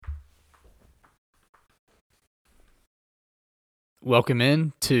Welcome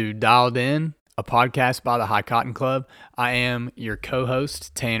in to Dialed In, a podcast by the High Cotton Club. I am your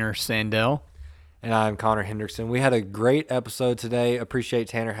co-host, Tanner Sandell. And I'm Connor Hendrickson. We had a great episode today. Appreciate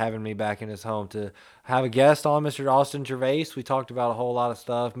Tanner having me back in his home to have a guest on, Mr. Austin Gervais. We talked about a whole lot of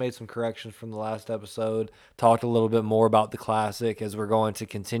stuff, made some corrections from the last episode, talked a little bit more about the Classic as we're going to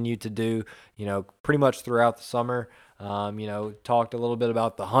continue to do, pretty much throughout the summer. Talked a little bit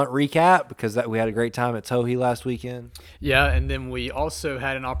about the hunt recap because we had a great time at Towhee last weekend. Yeah, and then we also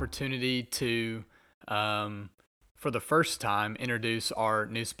had an opportunity to, for the first time, introduce our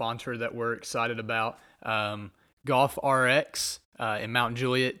new sponsor that we're excited about, Golf RX in Mount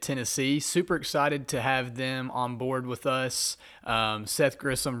Juliet, Tennessee. Super excited to have them on board with us. Seth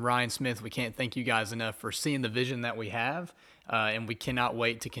Grissom, Ryan Smith, we can't thank you guys enough for seeing the vision that we have. And we cannot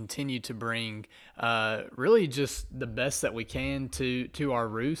wait to continue to bring really just the best that we can to our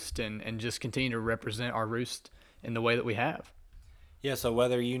roost and just continue to represent our roost in the way that we have. Yeah, so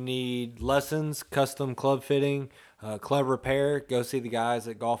whether you need lessons, custom club fitting, club repair, go see the guys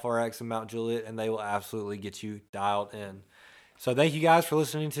at Golf RX in Mount Juliet, and they will absolutely get you dialed in. So thank you guys for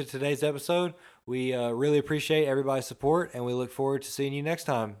listening to today's episode. We really appreciate everybody's support, and we look forward to seeing you next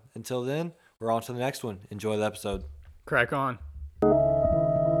time. Until then, we're on to the next one. Enjoy the episode. Crack on.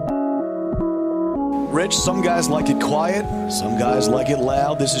 Rich, some guys like it quiet, some guys like it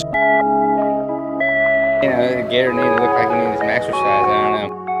loud. This is... the Gator needs to look like he needs some exercise. I don't know.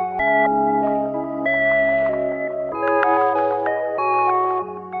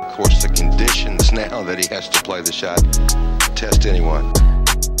 Of course, the conditions now that he has to play the shot test anyone.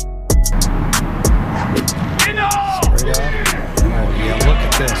 Straight up. Yeah, look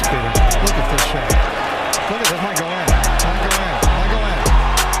at this, Peter. Look at this shot. Look at this. Might go in.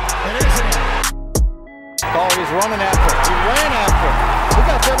 It is in. Oh, he's running after it. He ran after it. He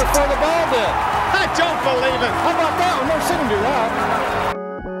got there before the ball did. I don't believe it. How about that? I've never seen him do that.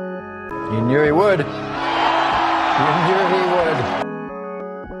 You knew he would. You knew he would.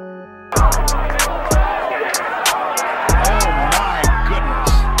 Oh, my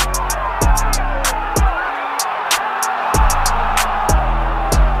goodness.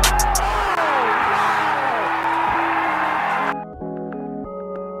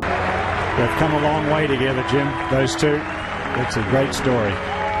 They've come a long way together, Jim, those two. It's a great story.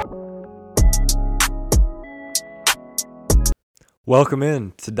 Welcome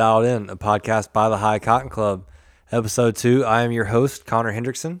in to Dialed In, a podcast by the High Cotton Club. Episode 2, I am your host, Connor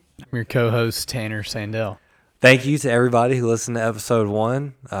Hendrickson. I'm your co-host, Tanner Sandell. Thank you to everybody who listened to episode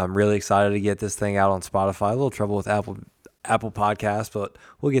 1. I'm really excited to get this thing out on Spotify. A little trouble with Apple Podcasts, but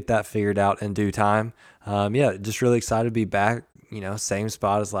we'll get that figured out in due time. Just really excited to be back. Same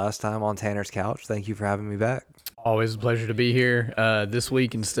spot as last time on Tanner's couch. Thank you for having me back. Always a pleasure to be here. This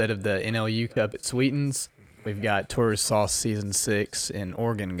week, instead of the NLU Cup at Sweetens, we've got Tourist Sauce Season 6 in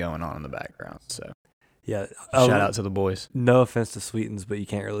Oregon going on in the background. So, yeah, shout out to the boys. No offense to Sweetens, but you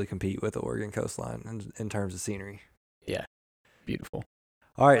can't really compete with the Oregon coastline in terms of scenery. Yeah, beautiful.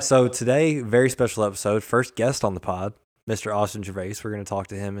 All right, so today, very special episode. First guest on the pod, Mr. Austin Gervais. We're going to talk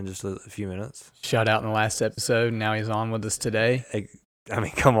to him in just a few minutes. Shout out in the last episode. Now he's on with us today. I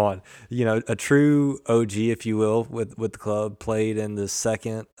mean, come on. A true OG, if you will, with the club, played in the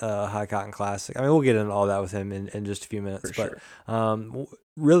second High Cotton Classic. I mean, we'll get into all that with him in just a few minutes. For sure.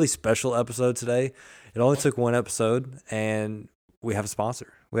 Really special episode today. It only took one episode, and we have a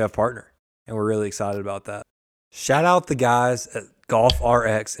sponsor. We have a partner, and we're really excited about that. Shout out the guys at Golf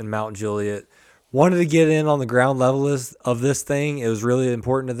RX in Mount Juliet. Wanted to get in on the ground level of this thing. It was really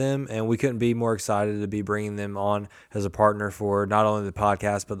important to them, and we couldn't be more excited to be bringing them on as a partner for not only the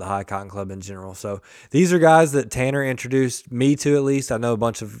podcast, but the High Cotton Club in general. So these are guys that Tanner introduced me to, at least. I know a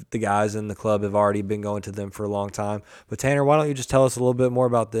bunch of the guys in the club have already been going to them for a long time. But Tanner, why don't you just tell us a little bit more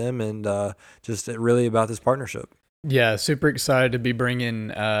about them and just really about this partnership? Yeah, super excited to be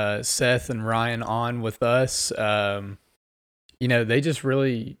bringing Seth and Ryan on with us. They just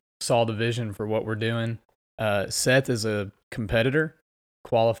really saw the vision for what we're doing. Seth is a competitor,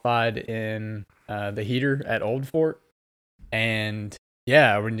 qualified in the heater at Old Fort. And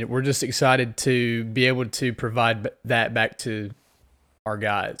yeah, we're just excited to be able to provide that back to our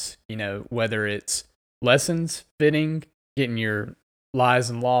guys, whether it's lessons, fitting, getting your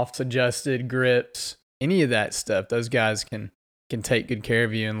lies and lofts adjusted, grips, any of that stuff. Those guys can take good care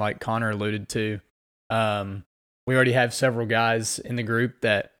of you. And like Connor alluded to, we already have several guys in the group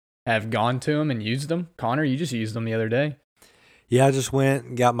that have gone to them and used them. Connor, you just used them the other day. Yeah, I just went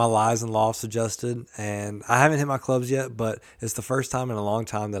and got my lies and lofts adjusted, and I haven't hit my clubs yet, but it's the first time in a long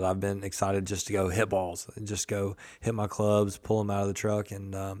time that I've been excited just to go hit balls and just go hit my clubs, pull them out of the truck,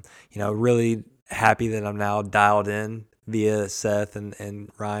 and really happy that I'm now dialed in via Seth and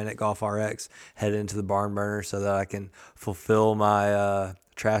Ryan at Golf RX head into the barn burner so that I can fulfill my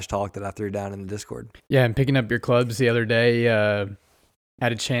trash talk that I threw down in the Discord. Yeah, and picking up your clubs the other day,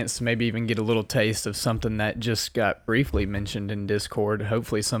 had a chance to maybe even get a little taste of something that just got briefly mentioned in Discord.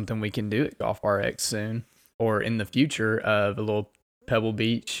 Hopefully something we can do at Golf RX soon or in the future of a little Pebble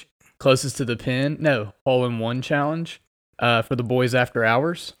Beach closest to the pin. No, hole-in-one challenge for the boys after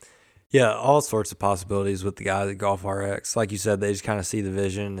hours. Yeah, all sorts of possibilities with the guys at Golf RX. Like you said, they just kind of see the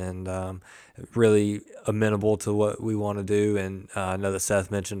vision and really amenable to what we want to do. And I know that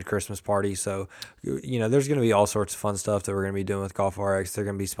Seth mentioned a Christmas party. So, there's going to be all sorts of fun stuff that we're going to be doing with Golf RX. They're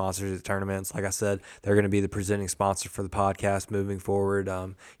going to be sponsors at tournaments. Like I said, they're going to be the presenting sponsor for the podcast moving forward.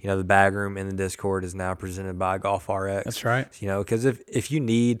 The bag room in the Discord is now presented by Golf RX. That's right. Because if you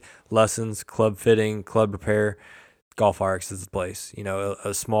need lessons, club fitting, club repair, Golf RX is the place.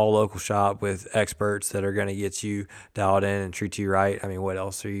 A small local shop with experts that are going to get you dialed in and treat you right. I mean, what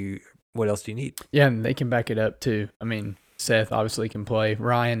else do you need? Yeah, and they can back it up too. I mean, Seth obviously can play.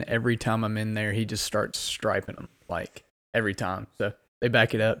 Ryan, every time I'm in there, he just starts striping them, like every time. So they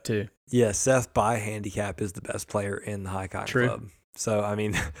back it up too. Yeah, Seth by handicap is the best player in the High Cotton Club. So, I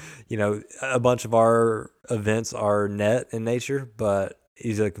mean, a bunch of our events are net in nature, but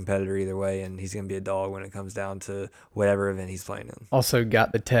he's a competitor either way, and he's going to be a dog when it comes down to whatever event he's playing in. Also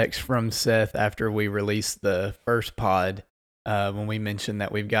got the text from Seth after we released the first pod when we mentioned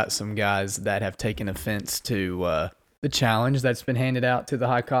that we've got some guys that have taken offense to the challenge that's been handed out to the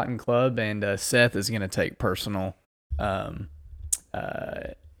High Cotton Club, and Seth is going to take personal.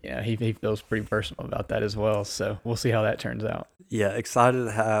 He feels pretty personal about that as well, so we'll see how that turns out. Yeah, excited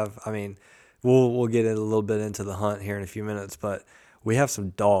to have. I mean, we'll get a little bit into the hunt here in a few minutes, but we have some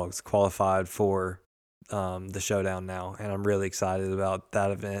dogs qualified for the showdown now, and I'm really excited about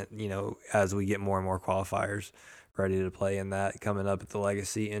that event, as we get more and more qualifiers ready to play in that coming up at the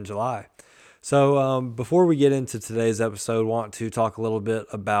Legacy in July. So before we get into today's episode, want to talk a little bit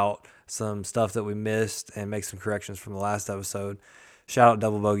about some stuff that we missed and make some corrections from the last episode. Shout out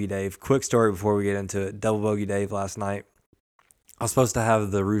Double Bogey Dave. Quick story before we get into it. Double Bogey Dave last night, I was supposed to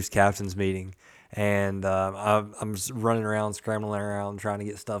have the Roost Captains meeting, and I'm just running around, scrambling around, trying to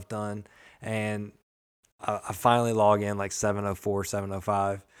get stuff done. And I finally log in like 7:04,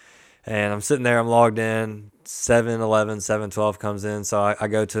 7:05. And I'm sitting there, I'm logged in, 7:11, 7:12 comes in. So I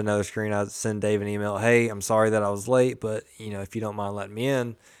go to another screen. I send Dave an email. Hey, I'm sorry that I was late, but, if you don't mind letting me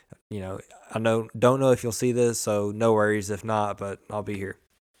in, I don't know if you'll see this, so no worries if not, but I'll be here.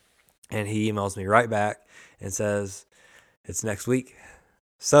 And he emails me right back and says, it's next week.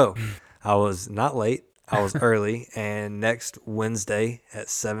 So I was not late. I was early. And next Wednesday at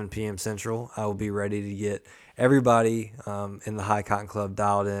 7 p.m. Central, I will be ready to get everybody in the High Cotton Club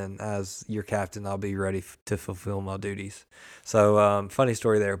dialed in. As your captain, I'll be ready to fulfill my duties. So funny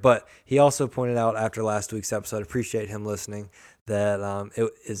story there. But he also pointed out after last week's episode, appreciate him listening, that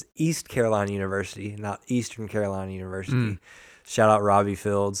it is East Carolina University, not Eastern Carolina University. Shout out Robbie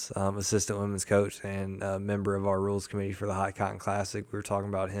Fields, assistant women's coach and member of our rules committee for the High Cotton Classic. We were talking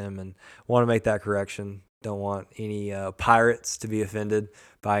about him and want to make that correction. Don't want any pirates to be offended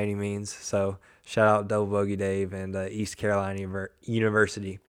by any means. So shout out Double Bogey Dave and East Carolina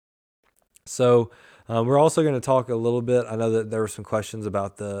University. So we're also going to talk a little bit. I know that there were some questions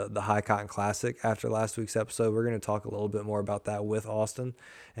about the High Cotton Classic after last week's episode. We're going to talk a little bit more about that with Austin.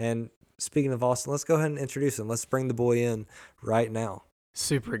 And speaking of Austin, let's go ahead and introduce him. Let's bring the boy in right now.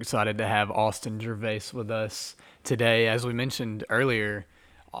 Super excited to have Austin Gervais with us today. As we mentioned earlier,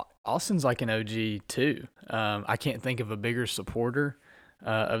 Austin's like an OG too. I can't think of a bigger supporter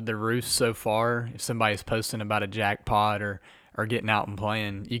of the Roost so far. If somebody's posting about a jackpot or getting out and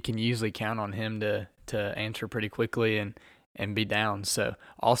playing, you can usually count on him to answer pretty quickly and be down. So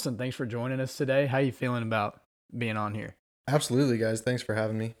Austin, thanks for joining us today. How you feeling about being on here? Absolutely, guys. Thanks for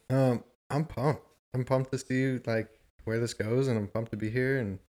having me. I'm pumped. I'm pumped to see where this goes, and I'm pumped to be here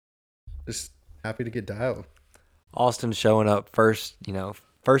and just happy to get dialed. Austin showing up first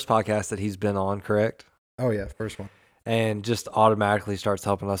podcast that he's been on, correct? Oh yeah, first one. And just automatically starts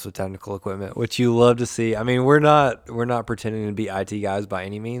helping us with technical equipment, which you love to see. I mean, we're not pretending to be IT guys by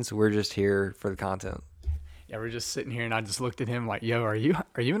any means. We're just here for the content. Yeah, we're just sitting here, and I just looked at him like, "Yo, are you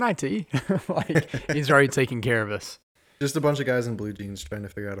in IT?" He's already taking care of us. Just a bunch of guys in blue jeans trying to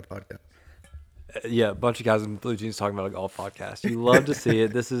figure out a podcast. Yeah, a bunch of guys in blue jeans talking about a golf podcast. You love to see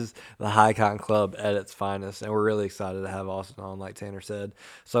it. This is the High Cotton Club at its finest, and we're really excited to have Austin on, like Tanner said.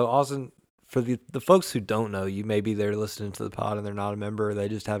 So, Austin, for the folks who don't know you, maybe they're listening to the pod and they're not a member, or they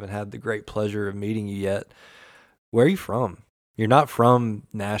just haven't had the great pleasure of meeting you yet. Where are you from? You're not from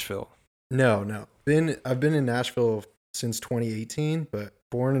Nashville. No. I've been in Nashville since 2018, but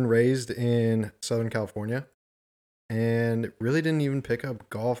born and raised in Southern California, and really didn't even pick up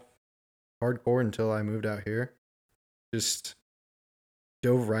golf hardcore until I moved out here. Just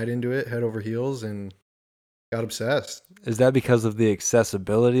dove right into it, head over heels, and got obsessed. Is that because of the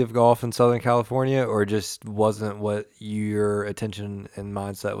accessibility of golf in Southern California, or just wasn't what your attention and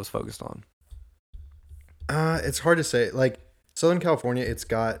mindset was focused on? It's hard to say. Like Southern California, it's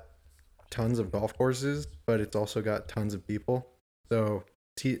got tons of golf courses, but it's also got tons of people. So,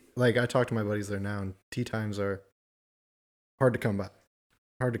 like I talk to my buddies there now, and tee times are hard to come by.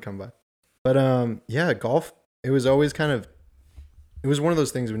 But yeah, golf. It was always it was one of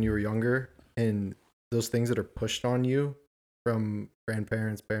those things when you were younger, and those things that are pushed on you from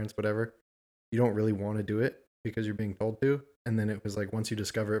grandparents, parents, whatever. You don't really want to do it because you're being told to, and then it was like once you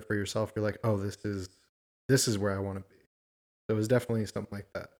discover it for yourself, you're like, oh, this is where I want to be. So it was definitely something like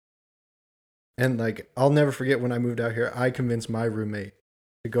that. And like, I'll never forget when I moved out here, I convinced my roommate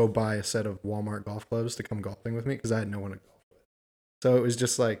to go buy a set of Walmart golf clubs to come golfing with me because I had no one to golf with. So it was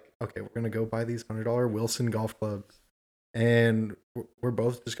just like, okay, we're going to go buy these $100 Wilson golf clubs, and we're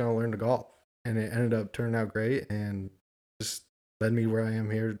both just going to learn to golf. And it ended up turning out great and just led me where I am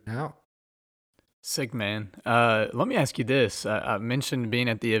here now. Sick, man. Let me ask you this. I mentioned being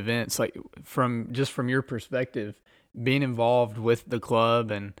at the events, like from your perspective, being involved with the club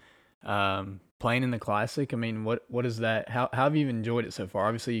and playing in the Classic. I mean, what is that? How have you enjoyed it so far?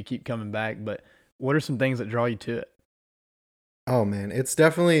 Obviously, you keep coming back, but what are some things that draw you to it? Oh man, it's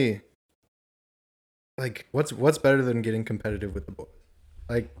definitely like what's better than getting competitive with the boys?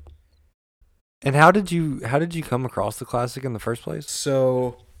 Like, and how did you come across the Classic in the first place?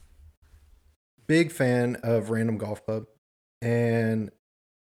 So, big fan of Random Golf Club, and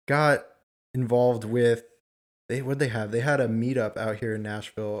got involved with what'd they have? They had a meetup out here in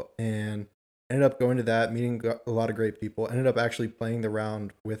Nashville, and ended up going to that, meeting a lot of great people. Ended up actually playing the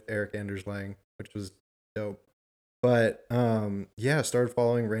round with Eric Anders Lang, which was dope. But yeah, started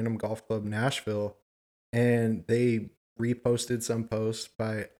following Random Golf Club Nashville, and they reposted some posts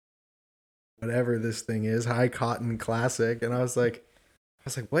by whatever this thing is, High Cotton Classic, and I was like,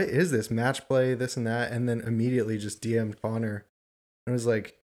 what is this? Match play, this and that, and then immediately just DM'd Connor, and I was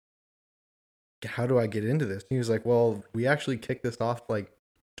like, how do I get into this? And he was like, well, we actually kick this off like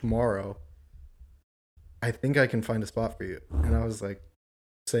tomorrow. I think I can find a spot for you. And I was like,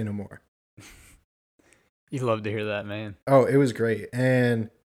 say no more. You love to hear that, man. Oh, it was great. And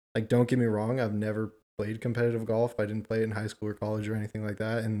like, don't get me wrong, I've never played competitive golf. I didn't play it in high school or college or anything like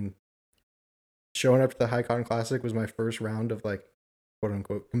that. And showing up to the High Cotton Classic was my first round of like, quote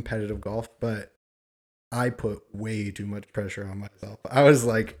unquote, competitive golf. But I put way too much pressure on myself. I was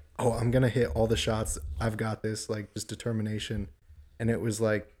like, oh, I'm going to hit all the shots. I've got this, like just determination. And it was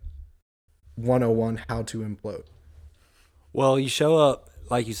like 101 how to implode. Well, you show up,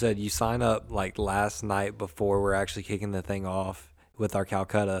 like you said, you sign up like last night before we're actually kicking the thing off with our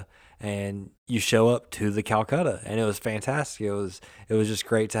Calcutta, and you show up to the Calcutta, and it was fantastic. It was just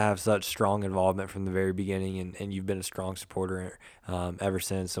great to have such strong involvement from the very beginning, and you've been a strong supporter ever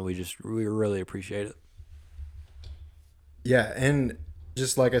since, and we really appreciate it. Yeah, and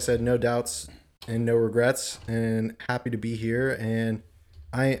just like I said, no doubts and no regrets, and happy to be here, and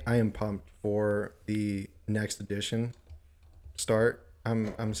I am pumped for the next edition start.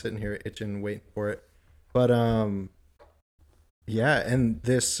 I'm sitting here itching, waiting for it. But yeah, and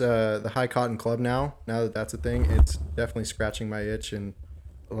this the High Cotton Club now that that's a thing, it's definitely scratching my itch and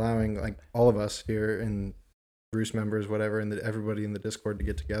allowing like all of us here and Bruce members, whatever, and everybody in the Discord to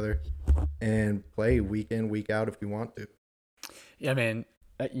get together and play week in, week out if we want to. Yeah, man.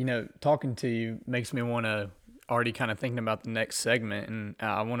 Talking to you makes me want to already kind of thinking about the next segment, and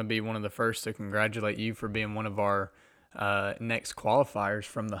I want to be one of the first to congratulate you for being one of our next qualifiers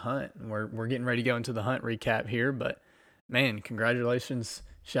from the hunt. We're getting ready to go into the hunt recap here, but man, congratulations.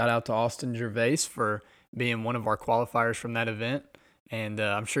 Shout out to Austin Gervais for being one of our qualifiers from that event. And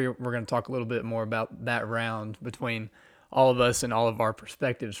I'm sure we're going to talk a little bit more about that round between all of us and all of our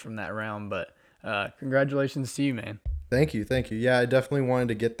perspectives from that round. But congratulations to you, man. Thank you. Yeah, I definitely wanted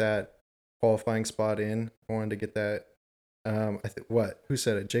to get that qualifying spot in. I wanted to get that. Who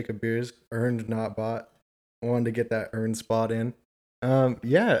said it? Jacob Beers, earned, not bought. I wanted to get that earned spot in.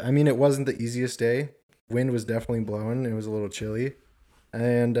 Yeah, I mean, it wasn't the easiest day. Wind was definitely blowing. It was a little chilly.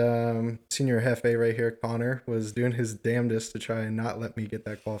 And Senior Hefe right here, Connor, was doing his damnedest to try and not let me get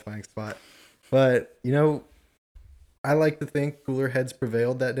that qualifying spot. But, I like to think cooler heads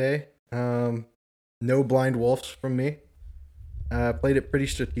prevailed that day. No blind wolves from me. Played it pretty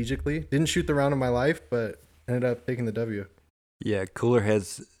strategically. Didn't shoot the round of my life, but ended up taking the W. Yeah, cooler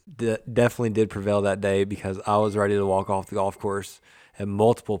heads definitely did prevail that day because I was ready to walk off the golf course at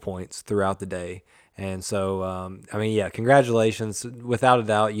multiple points throughout the day. And so, congratulations. Without a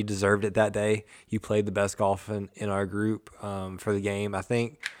doubt, you deserved it that day. You played the best golf in our group for the game. I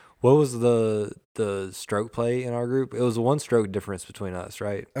think, what was the stroke play in our group? It was a 1 stroke difference between us,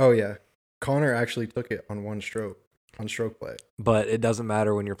 right? Oh, yeah. Connor actually took it on 1 stroke, on stroke play. But it doesn't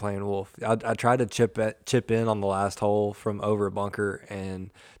matter when you're playing Wolf. I tried to chip in on the last hole from over a bunker, and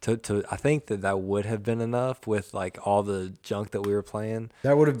I think that would have been enough with like all the junk that we were playing.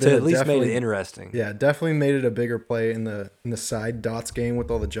 That would have been to at least made it interesting. Yeah, definitely made it a bigger play in the side dots game with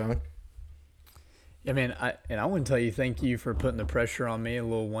all the junk. I mean, I want to tell you thank you for putting the pressure on me. A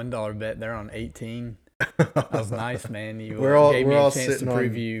little $1 bet there on 18. That was nice, man. You gave me a chance to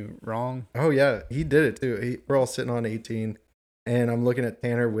prove you wrong. Oh, yeah. He did it, too. We're all sitting on 18, and I'm looking at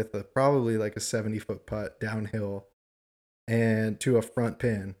Tanner with probably like a 70-foot putt downhill and to a front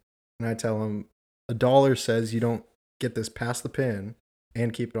pin. And I tell him, $1 says you don't get this past the pin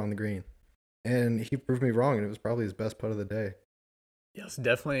and keep it on the green. And he proved me wrong, and it was probably his best putt of the day. Yes,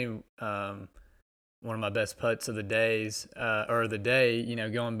 definitely one of my best putts of the days, or the day, you know,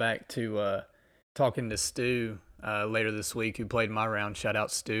 going back to talking to Stu later this week, who played my round. Shout out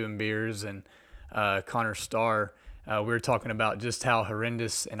Stu and Beers and Connor Starr. We were talking about just how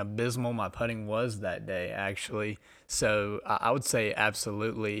horrendous and abysmal my putting was that day, actually. So I would say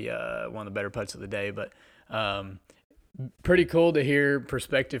absolutely one of the better putts of the day. But pretty cool to hear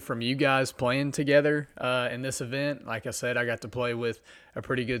perspective from you guys playing together in this event. Like I said, I got to play with a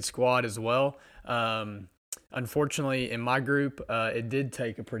pretty good squad as well. Unfortunately, in my group, it did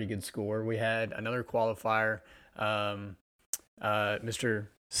take a pretty good score. We had another qualifier, Mr.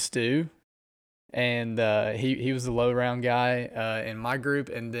 Stu, and he was the low round guy in my group.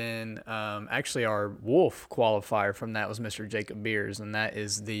 And then actually our Wolf qualifier from that was Mr. Jacob Beers, and that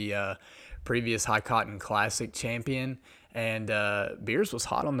is the previous High Cotton Classic champion. And Beers was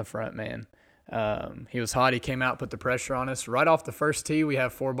hot on the front, man. He was hot. He came out, put the pressure on us. Right off the first tee, we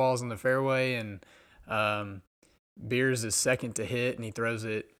have 4 balls in the fairway, and Beers is second to hit, and he throws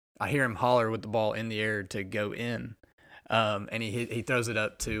it. I hear him holler with the ball in the air to go in, and he throws it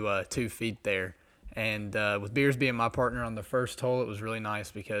up to 2 feet there. And with Beers being my partner on the first hole, it was really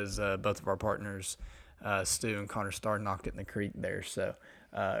nice because both of our partners, Stu and Connor Starr, knocked it in the creek there. So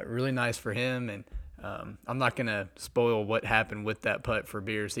really nice for him. And I'm not going to spoil what happened with that putt for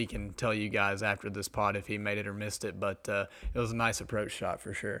Beers. He can tell you guys after this pod if he made it or missed it, but it was a nice approach shot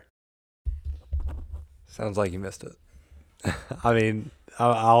for sure. Sounds like you missed it. I mean,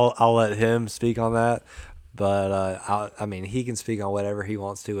 I'll let him speak on that, but he can speak on whatever he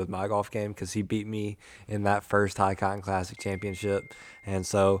wants to with my golf game because he beat me in that first High Cotton Classic championship, and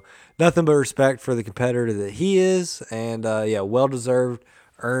so nothing but respect for the competitor that he is, and well deserved,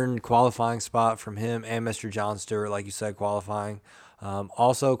 earned qualifying spot from him and Mr. John Stewart, like you said, qualifying.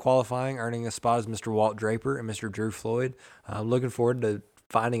 Also qualifying, earning a spot is Mr. Walt Draper and Mr. Drew Floyd. I'm looking forward to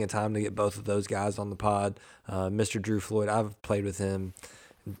finding a time to get both of those guys on the pod. Mr. Drew Floyd, I've played with him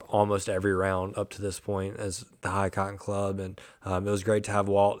almost every round up to this point as the High Cotton Club, and it was great to have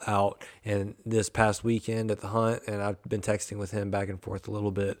Walt out and this past weekend at the hunt, and I've been texting with him back and forth a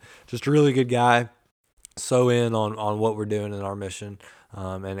little bit. Just a really good guy, so in on what we're doing in our mission,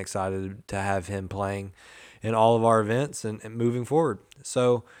 and excited to have him playing in all of our events and moving forward.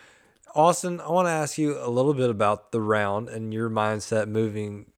 So Austin, I want to ask you a little bit about the round and your mindset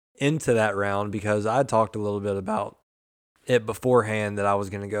moving into that round, because I talked a little bit about it beforehand that I was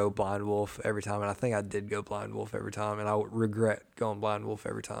going to go blind wolf every time, and I think I did go blind wolf every time, and I would regret going blind wolf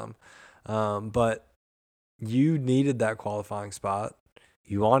every time. But you needed that qualifying spot.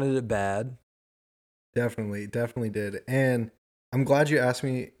 You wanted it bad. Definitely did. And I'm glad you asked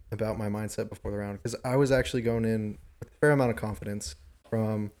me about my mindset before the round, because I was actually going in with a fair amount of confidence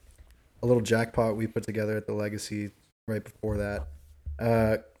from a little jackpot we put together at the Legacy right before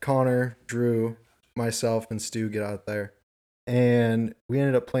that. Connor, Drew, myself, and Stu get out there, and we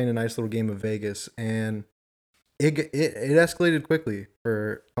ended up playing a nice little game of Vegas, and it escalated quickly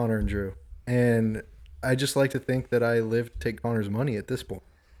for Connor and Drew. And I just like to think that I live to take Connor's money at this point.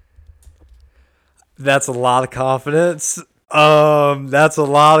 That's a lot of confidence. That's a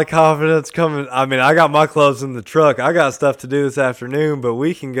lot of confidence coming. I mean, I got my clothes in the truck. I got stuff to do this afternoon, but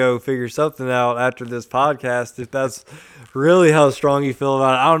we can go figure something out after this podcast if that's really how strong you feel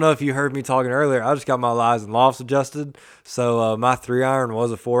about it. I don't know if you heard me talking earlier. I just got my lies and lofts adjusted. So my 3-iron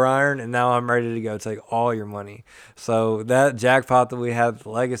was a 4-iron, and now I'm ready to go take all your money. So that jackpot that we had at the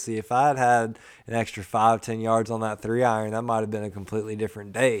Legacy, if I had had an extra 5-10 yards on that 3-iron, that might have been a completely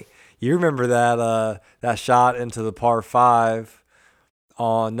different day. You remember that shot into the par 5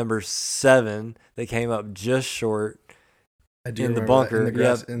 on number 7 that came up just short. I do in the remember that.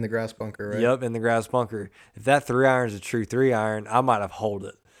 bunker. In the grass bunker, right? Yep, in the grass bunker. If that 3-iron is a true 3-iron, I might have holed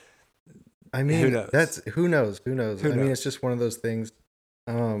it. I mean, Who knows? who knows? I mean, knows? it's just one of those things.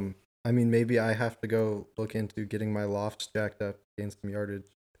 I mean, maybe I have to go look into getting my lofts jacked up, gain some yardage.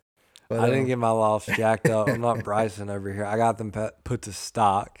 But I didn't get my lofts jacked up. I'm not Bryson over here. I got them put to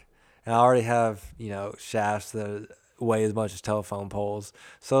stock, and I already have shafts that weigh as much as telephone poles.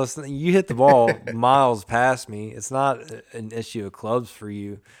 So you hit the ball miles past me. It's not an issue of clubs for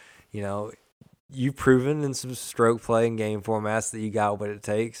you. You've proven in some stroke play and game formats that you got what it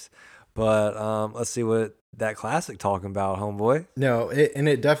takes. But let's see what that classic talking about, homeboy. No,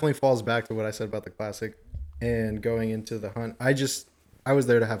 it definitely falls back to what I said about the classic and going into the hunt. I was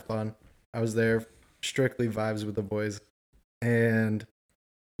there to have fun. I was there strictly vibes with the boys. And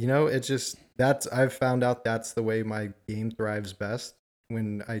I've found out that's the way my game thrives best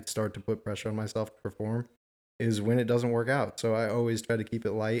when I start to put pressure on myself to perform, is when it doesn't work out. So I always try to keep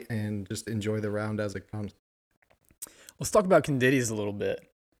it light and just enjoy the round as it comes. Let's talk about Conditti's a little bit.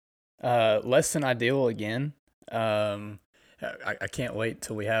 Less than ideal again. I can't wait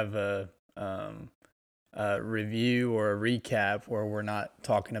till we have a review or a recap where we're not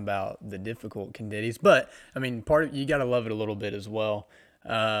talking about the difficult Condittis. But I mean, you got to love it a little bit as well.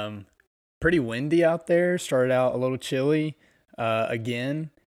 Pretty windy out there. Started out a little chilly. Again,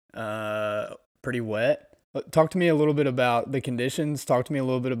 pretty wet. Talk to me a little bit about the conditions. Talk to me a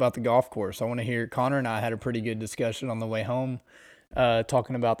little bit about the golf course. I want to hear. Connor and I had a pretty good discussion on the way home,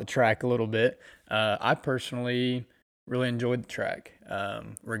 talking about the track a little bit. I personally really enjoyed the track,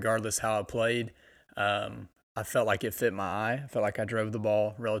 regardless how I played. I felt like it fit my eye. I felt like I drove the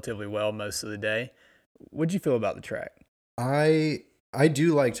ball relatively well most of the day. What'd you feel about the track? I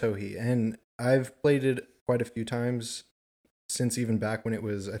do like Towhee, and I've played it quite a few times since even back when I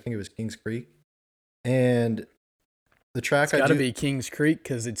think it was Kings Creek. And the track it's got to be Kings Creek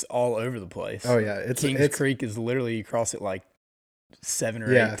because it's all over the place. Oh yeah, Kings Creek is literally you cross it like 7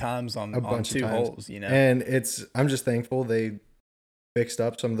 or 8 times on 2 holes. And I'm just thankful they fixed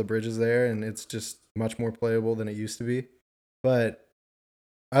up some of the bridges there, and it's just much more playable than it used to be. But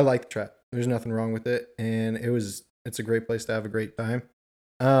I like the track. There's nothing wrong with it, and it's a great place to have a great time.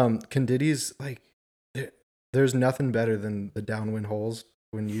 Conditti's, there's nothing better than the downwind holes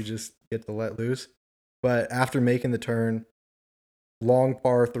when you just get to let loose. But after making the turn, long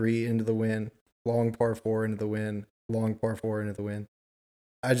par 3 into the wind, long par 4 into the wind, long par 4 into the wind,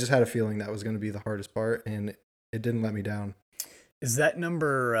 I just had a feeling that was going to be the hardest part, and it didn't let me down. Is that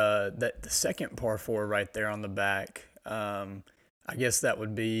number the second par 4 right there on the back? I guess that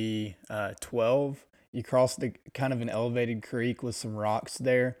would be 12. You cross the kind of an elevated creek with some rocks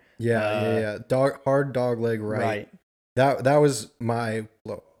there. Yeah. Hard dog leg right. That was my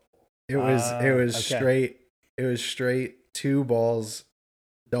low. It was straight. It was straight 2 balls,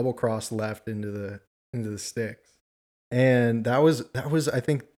 double cross left into the sticks, and that was I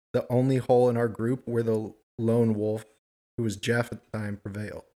think the only hole in our group where the lone wolf, who was Jeff at the time,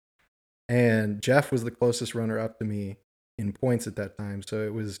 prevailed. And Jeff was the closest runner up to me in points at that time, so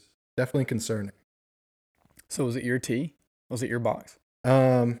it was definitely concerning. So was it your tee? Was it your box?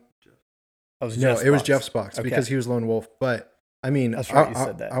 No, it was Jeff's box because he was lone wolf. But I mean, that's right. You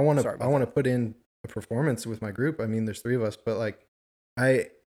said that. I want to put in a performance with my group. I mean, there's 3 of us, but I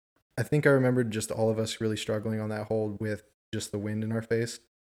think I remembered just all of us really struggling on that hole with just the wind in our face,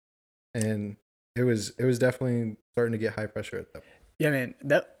 and it was definitely starting to get high pressure at that point. Yeah, man.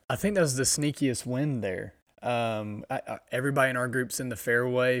 I think that was the sneakiest wind there. Everybody in our group's in the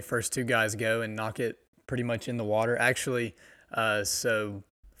fairway. First 2 guys go and knock it pretty much in the water. Actually, so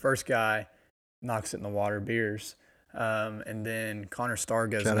first guy knocks it in the water, Beers. And then Connor Starr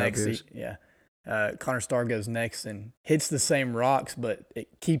goes next. Connor Starr goes next and hits the same rocks, but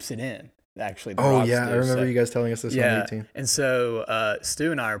it keeps it in. Actually, I remember you guys telling us this on 18. And so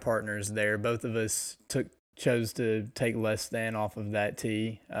Stu and I are partners there. Both of us chose to take less than off of that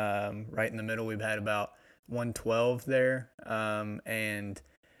tee. Right in the middle, we've had about 112 there, and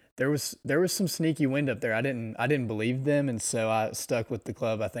there was some sneaky wind up there. I didn't believe them, and so I stuck with the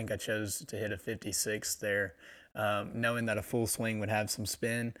club. I think I chose to hit a 56 there. Knowing that a full swing would have some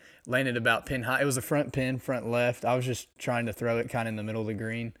spin. Landed about pin high. It was a front pin, front left. I was just trying to throw it kind of in the middle of the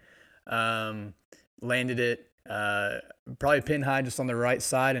green. Landed it probably pin high just on the right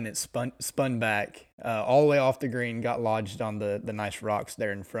side, and it spun back all the way off the green, got lodged on the nice rocks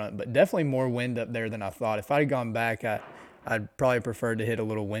there in front. But definitely more wind up there than I thought. If I had gone back, I'd probably prefer to hit a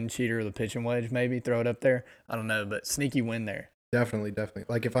little wind cheater or the pitching wedge, maybe throw it up there. I don't know, but sneaky wind there. Definitely.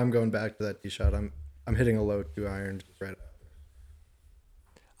 Like if I'm going back to that tee shot, I'm hitting a low 2-iron just right after.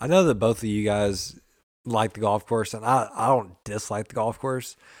 I know that both of you guys like the golf course, and I don't dislike the golf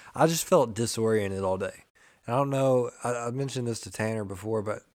course. I just felt disoriented all day. And I don't know, I mentioned this to Tanner before,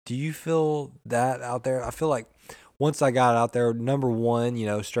 but do you feel that out there? I feel like once I got out there, number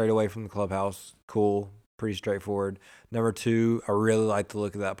one, straight away from the clubhouse, cool, pretty straightforward. Number two, I really like the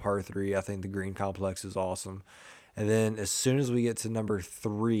look of that par 3. I think the green complex is awesome. And then as soon as we get to number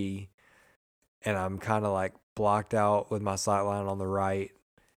 3, and I'm kind of like blocked out with my sight line on the right,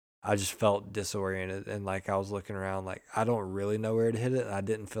 I just felt disoriented, and like I was looking around like I don't really know where to hit it, and I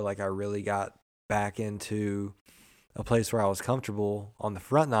didn't feel like I really got back into a place where I was comfortable on the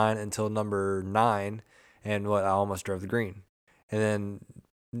front 9 until number 9, and I almost drove the green. And then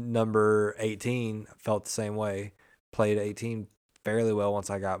number 18 felt the same way, played 18 fairly well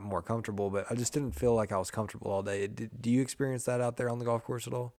once I got more comfortable, but I just didn't feel like I was comfortable all day. Do you experience that out there on the golf course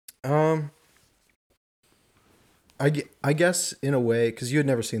at all? I guess in a way, because you had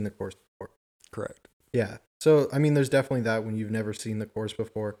never seen the course before. Correct. Yeah. So, I mean, there's definitely that when you've never seen the course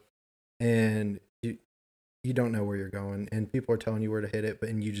before and you don't know where you're going and people are telling you where to hit it,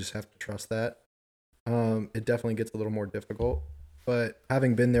 and you just have to trust that. It definitely gets a little more difficult. But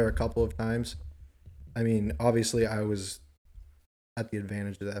having been there a couple of times, I mean, obviously I was at the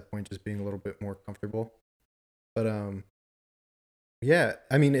advantage at that point, just being a little bit more comfortable. But yeah,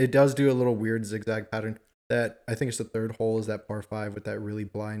 I mean, it does do a little weird zigzag pattern. That I think it's the 3rd hole is that par 5 with that really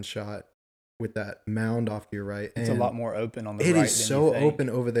blind shot with that mound off to your right. It's a lot more open on the right. right. It is so open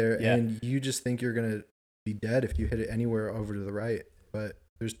over there, Yeah. and you just think you're gonna be dead if you hit it anywhere over to the right. But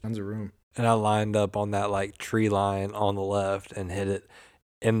there's tons of room. And I lined up on that like tree line on the left and hit it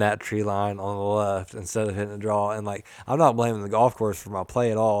in that tree line on the left instead of hitting a draw. And like, I'm not blaming the golf course for my play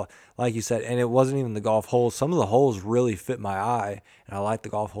at all. Like you said, and it wasn't even the golf holes. Some of the holes really fit my eye, and I like the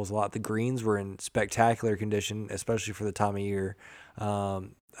golf holes a lot. The greens were in spectacular condition, especially for the time of year. I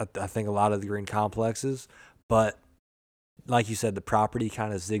think a lot of the green complexes, but like you said, the property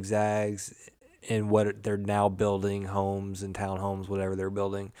kind of zigzags in what they're now building, homes and townhomes, whatever they're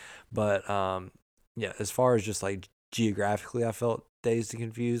building. But yeah, as far as just like geographically, I felt dazed and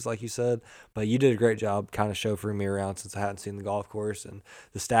confused, like you said. But you did a great job kind of chauffeuring me around since I hadn't seen the golf course. And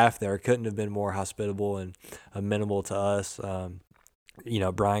the staff there couldn't have been more hospitable and amenable to us.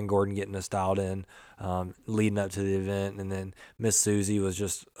 Brian Gordon getting us dialed in, leading up to the event. And then Miss Susie was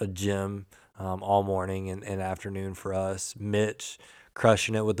just a gem all morning and afternoon for us. Mitch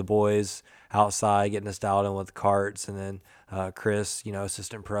crushing it with the boys outside, getting us dialed in with the carts. And then Chris,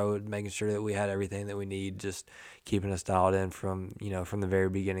 assistant pro, making sure that we had everything that we need, just keeping us dialed in from the very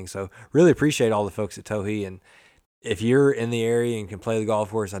beginning. So really appreciate all the folks at Towhee. And if you're in the area and can play the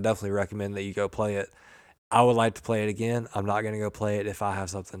golf course, I definitely recommend that you go play it. I would like to play it again. I'm not going to go play it if I have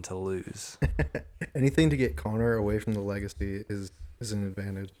something to lose. Anything to get Connor away from the Legacy is an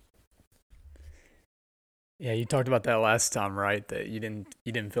advantage. Yeah, you talked about that last time, right? That you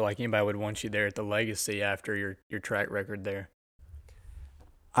didn't feel like anybody would want you there at the Legacy after your track record there.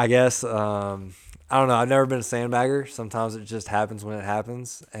 I guess I don't know. I've never been a sandbagger. Sometimes it just happens when it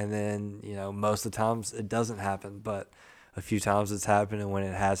happens, and then most of the times it doesn't happen. But a few times it's happened, and when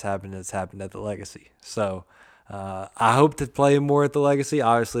it has happened, it's happened at the Legacy. So I hope to play more at the Legacy.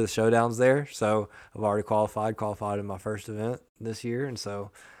 Obviously, the showdown's there, so I've already qualified in my first event this year, and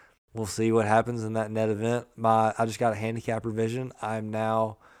so we'll see what happens in that net event. I just got a handicap revision. I'm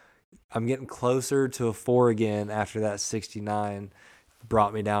getting closer to a 4 again after that 69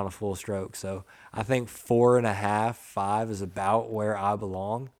 brought me down a full stroke. So I think 4.5, 5 is about where I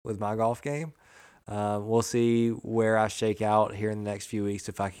belong with my golf game. We'll see where I shake out here in the next few weeks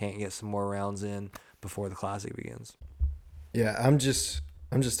if I can't get some more rounds in before the Classic begins. Yeah, I'm just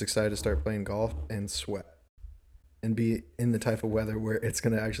excited to start playing golf and sweat. And be in the type of weather where it's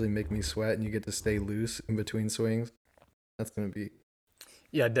going to actually make me sweat and you get to stay loose in between swings. That's going to be...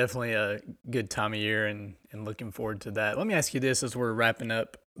 Yeah, definitely a good time of year and looking forward to that. Let me ask you this as we're wrapping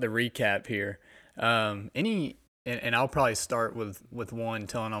up the recap here. And I'll probably start with one,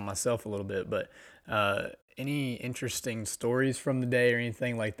 telling on myself a little bit, but any interesting stories from the day or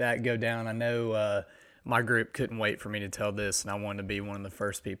anything like that go down? I know my group couldn't wait for me to tell this, and I wanted to be one of the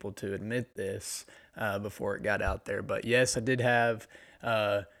first people to admit this before it got out there. But yes, I did have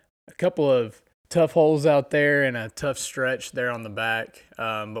a couple of tough holes out there and a tough stretch there on the back.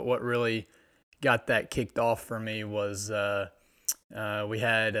 But what really got that kicked off for me was we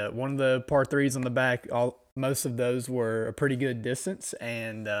had one of the par 3s on the back. Most of those were a pretty good distance,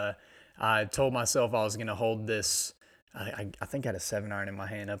 and I told myself I was going to hold this. I think I had a 7-iron in my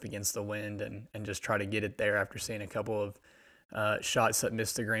hand up against the wind and just try to get it there after seeing a couple of shots that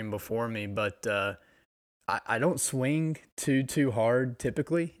missed the green before me. But I don't swing too hard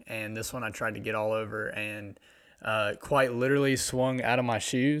typically, and this one I tried to get all over and quite literally swung out of my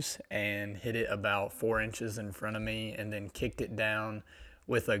shoes and hit it about 4 inches in front of me, and then kicked it down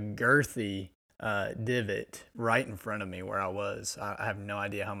with a girthy divot right in front of me where I was. I have no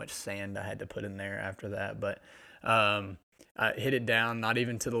idea how much sand I had to put in there after that, but I hit it down, not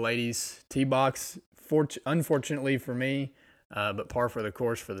even to the ladies' tee box, unfortunately for me, but par for the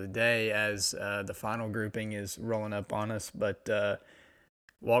course for the day as the final grouping is rolling up on us. But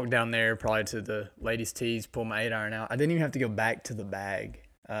walked down there probably to the ladies' tees, pull my 8-iron out. I didn't even have to go back to the bag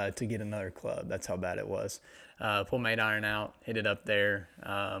to get another club. That's how bad it was. Pull my 8-iron out, hit it up there.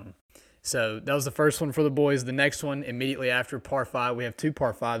 So that was the first one for the boys. The next one, immediately after par 5, we have 2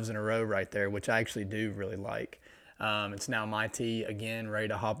 par 5s in a row right there, which I actually do really like. It's now my tee again, ready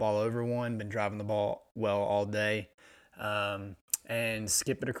to hop all over one. Been driving the ball well all day, and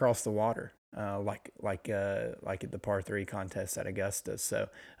skip it across the water, like at the par 3 contest at Augusta. So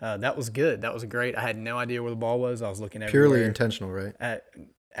that was good. That was great. I had no idea where the ball was. I was looking everywhere. Purely intentional, right?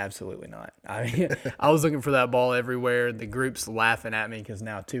 Absolutely not. I was looking for that ball everywhere. The group's laughing at me because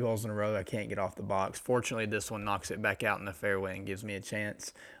now 2 holes in a row I can't get off the box. Fortunately, this one knocks it back out in the fairway and gives me a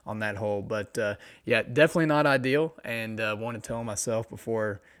chance on that hole. But yeah, definitely not ideal, and want to tell myself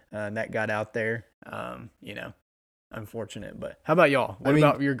before that got out there. Unfortunate. But how about y'all? What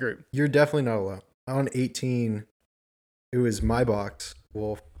about your group? You're definitely not alone. On 18, it was my box,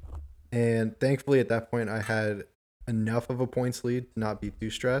 Wolf, and thankfully at that point I had enough of a points lead to not be too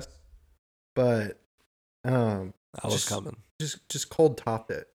stressed, but I was coming. Just cold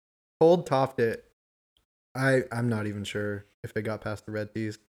topped it. I'm not even sure if it got past the red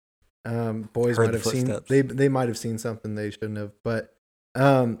tees. Boys might have seen they might have seen something they shouldn't have, but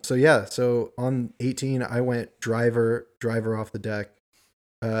so on 18 I went driver off the deck,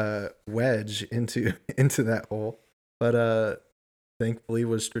 wedge into that hole, but thankfully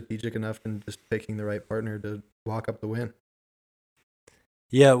was strategic enough in just picking the right partner to walk up the win.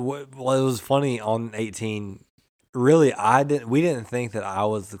 Yeah, well, it was funny on 18. Really, we didn't think that I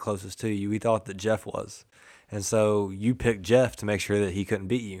was the closest to you. We thought that Jeff was, and so you picked Jeff to make sure that he couldn't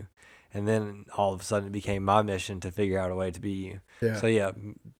beat you, and then all of a sudden it became my mission to figure out a way to beat you. Yeah. So yeah,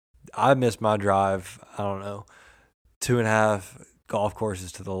 I missed my drive. I don't know, 2.5 golf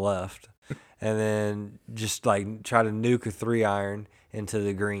courses to the left, and then just like try to nuke a 3-iron into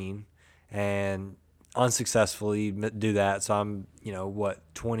the green, and unsuccessfully do that. So I'm,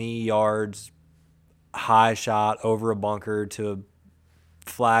 20 yards high shot over a bunker to a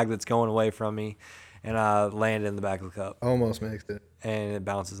flag that's going away from me, and I landed in the back of the cup. Almost makes it. And it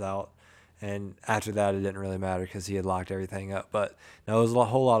bounces out. And after that, it didn't really matter because he had locked everything up. But no, it was a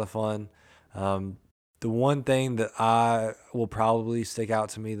whole lot of fun. The one thing that I will probably stick out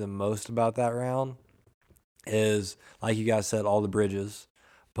to me the most about that round is, like you guys said, all the bridges.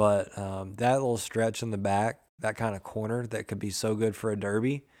 But that little stretch in the back, that kind of corner that could be so good for a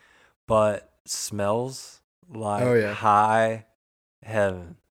derby, but smells like high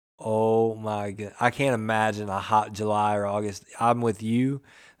heaven. Oh my God. I can't imagine a hot July or August. I'm with you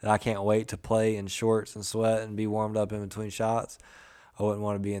that I can't wait to play in shorts and sweat and be warmed up in between shots. I wouldn't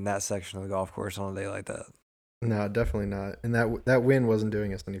want to be in that section of the golf course on a day like that. No, definitely not. And that wind wasn't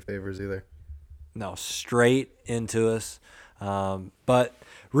doing us any favors either. No, straight into us. But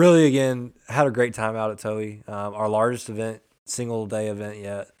really, again, had a great time out at Towie. Our largest event, single day event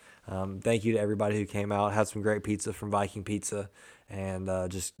yet. Thank you to everybody who came out. Had some great pizza from Viking Pizza, and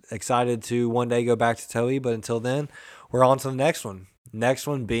just excited to one day go back to Towie. But until then, we're on to the next one. Next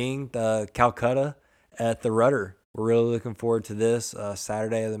one being the Calcutta at the Rudder. We're really looking forward to this.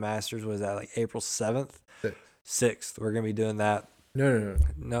 Saturday of the Masters was that like April 7th? 6th. We're going to be doing that. No.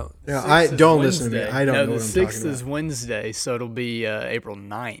 I don't listen to me. I don't know the what I'm talking 6th is about. Wednesday, so it'll be April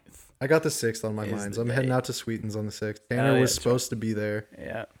 9th. I got the 6th on my mind. So I'm heading out to Sweetens on the 6th. Tanner was supposed to be there.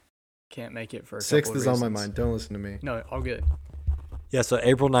 Yeah. Can't make it for a 6th couple is of on my reasons. mind. Don't listen to me. No, all good. Yeah, so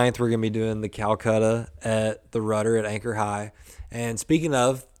April 9th, we're going to be doing the Calcutta at the Rudder at Anchor High. And speaking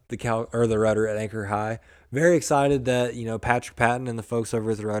of the Rudder at Anchor High, very excited that, Patrick Patton and the folks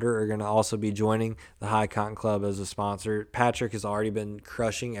over at the Rudder are going to also be joining the High Cotton Club as a sponsor. Patrick has already been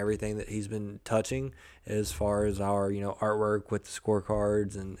crushing everything that he's been touching as far as our, artwork with the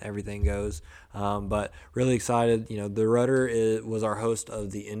scorecards and everything goes. But really excited. The Rudder was our host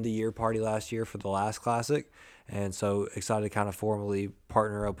of the end of year party last year for the last Classic. And so excited to kind of formally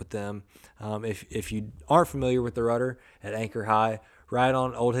partner up with them. If you aren't familiar with the Rudder at Anchor High, right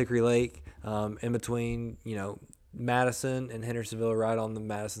on Old Hickory Lake, in between, Madison and Hendersonville, right on the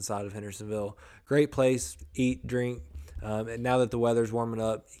Madison side of Hendersonville. Great place, eat, drink, And now that the weather's warming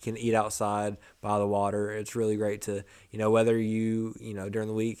up, you can eat outside by the water. It's really great to, whether you during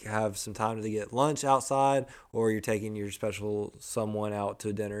the week have some time to get lunch outside, or you're taking your special someone out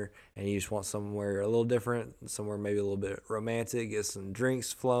to dinner and you just want somewhere a little different, somewhere maybe a little bit romantic, get some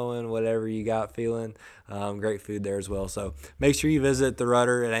drinks flowing, whatever you got feeling. Great food there as well. So make sure you visit the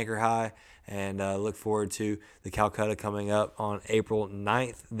Rudder at Anchor High, and look forward to the Calcutta coming up on April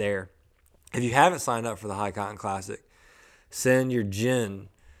 9th there. If you haven't signed up for the High Cotton Classic, send your GIN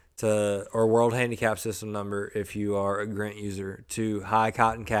or World Handicap System number if you are a Grant user to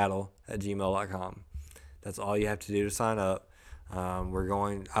highcottoncattle@gmail.com. That's all you have to do to sign up.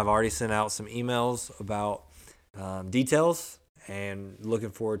 I've already sent out some emails about details, and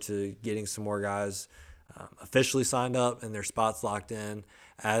looking forward to getting some more guys officially signed up and their spots locked in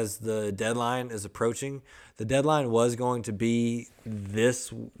as the deadline is approaching. The deadline was going to be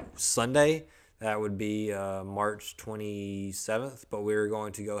this Sunday. That would be March 27th, but we're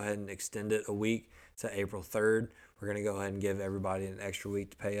going to go ahead and extend it a week to April 3rd. We're going to go ahead and give everybody an extra week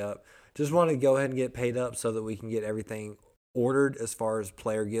to pay up. Just want to go ahead and get paid up so that we can get everything ordered as far as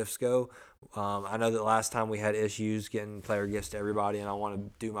player gifts go. I know that last time we had issues getting player gifts to everybody, and I want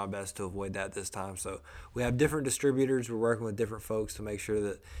to do my best to avoid that this time. So we have different distributors. We're working with different folks to make sure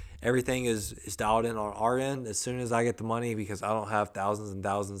that everything is dialed in on our end. As soon as I get the money, because I don't have thousands and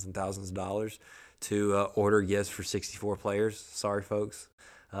thousands and thousands of dollars to order gifts for 64 players. Sorry, folks.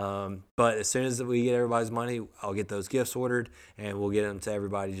 But as soon as we get everybody's money, I'll get those gifts ordered, and we'll get them to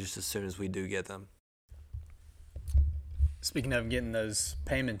everybody just as soon as we do get them. Speaking of getting those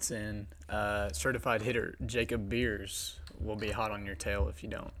payments in, certified hitter Jacob Beers will be hot on your tail if you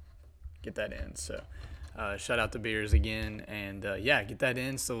don't get that in. So shout out to Beers again, and get that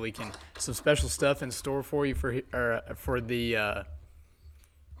in so we can some special stuff in store for you for the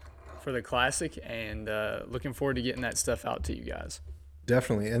Classic, and looking forward to getting that stuff out to you guys.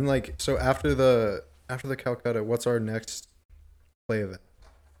 Definitely. And so after the Calcutta, what's our next play event?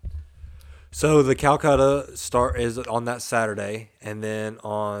 So the Calcutta start is on that Saturday, and then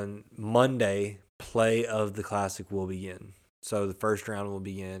on Monday, play of the Classic will begin. So the first round will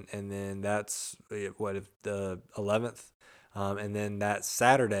begin, and then that's the 11th, and then that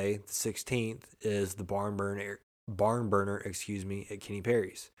Saturday, the 16th, is the barn burner, at Kenny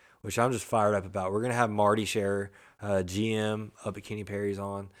Perry's, which I'm just fired up about. We're gonna have Marty Scherer, GM up at Kenny Perry's,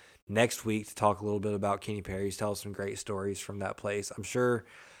 on next week to talk a little bit about Kenny Perry's, tell us some great stories from that place. I'm sure.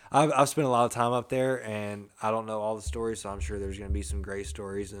 I've spent a lot of time up there, and I don't know all the stories, so I'm sure there's going to be some great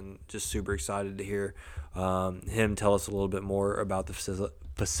stories, and just super excited to hear him tell us a little bit more about the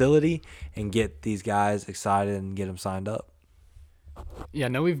facility and get these guys excited and get them signed up. Yeah, I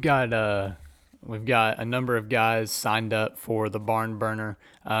know we've got a number of guys signed up for the barn burner.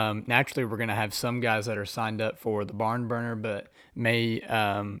 Naturally, we're going to have some guys that are signed up for the barn burner, but may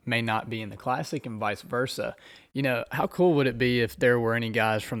not be in the Classic, and vice versa. How cool would it be if there were any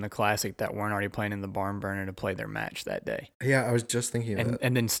guys from the Classic that weren't already playing in the barn burner to play their match that day? Yeah, I was just thinking of that.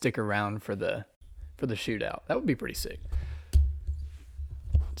 And then stick around for the shootout. That would be pretty sick.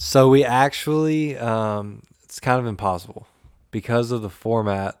 So we actually, it's kind of impossible because of the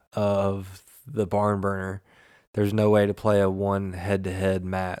format of the barn burner. There's no way to play a one head-to-head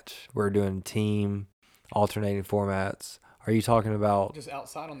match. We're doing team alternating formats. Are you talking about just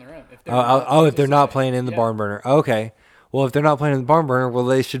outside on their own? If they're not playing in the barn burner. Okay. Well, if they're not playing in the barn burner, well,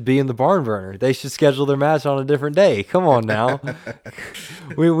 they should be in the barn burner. They should schedule their match on a different day. Come on now.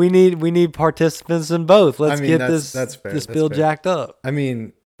 we need participants in both. Let's get this bill jacked up. I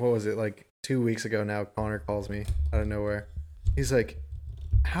mean, what was it, 2 weeks ago now? Connor calls me out of nowhere. He's like,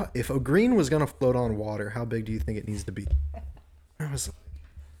 "How if a green was gonna float on water, how big do you think it needs to be?" I was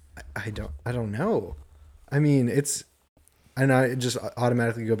like, I don't know. I mean, and I just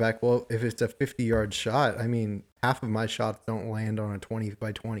automatically go back, well, if it's a 50-yard shot, I mean, half of my shots don't land on a 20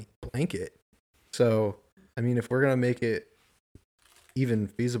 by 20 blanket. So, I mean, if we're going to make it even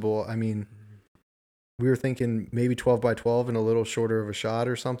feasible, I mean, we were thinking maybe 12 by 12 and a little shorter of a shot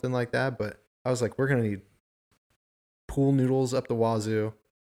or something like that. But I was like, we're going to need pool noodles up the wazoo,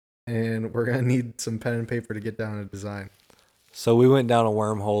 and we're going to need some pen and paper to get down a design. So we went down a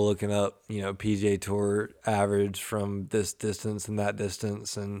wormhole looking up, PGA Tour average from this distance and that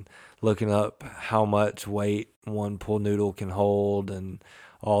distance, and looking up how much weight one pool noodle can hold and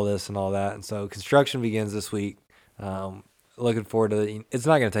all this and all that. And so construction begins this week. Looking forward to it. It's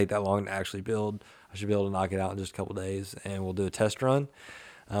not going to take that long to actually build. I should be able to knock it out in just a couple of days, and we'll do a test run.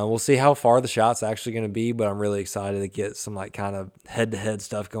 We'll see how far the shot's actually going to be, but I'm really excited to get some kind of head-to-head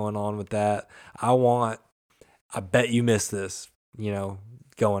stuff going on with that. I bet you missed this,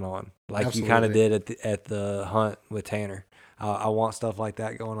 going on, like you kind of Absolutely. did at the hunt with Tanner. I want stuff like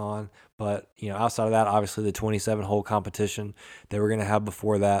that going on. But, outside of that, obviously the 27-hole competition that we're going to have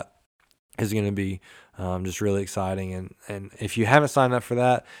before that is going to be just really exciting. And if you haven't signed up for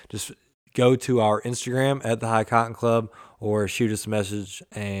that, just go to our Instagram at the High Cotton Club or shoot us a message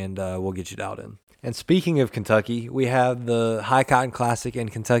and we'll get you dialed in. And speaking of Kentucky, we have the High Cotton Classic in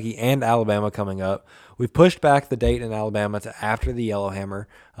Kentucky and Alabama coming up. We've pushed back the date in Alabama to after the Yellowhammer.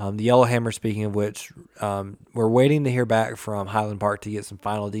 The Yellowhammer, speaking of which, we're waiting to hear back from Highland Park to get some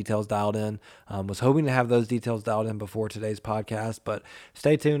final details dialed in. Was hoping to have those details dialed in before today's podcast, but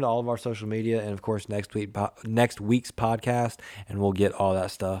stay tuned to all of our social media and, of course, next week's podcast, and we'll get all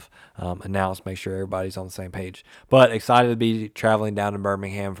that stuff announced, make sure everybody's on the same page. But excited to be traveling down to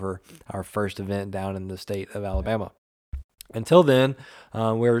Birmingham for our first event down in the state of Alabama. Until then,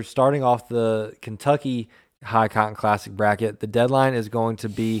 we're starting off the Kentucky High Cotton Classic bracket. The deadline is going to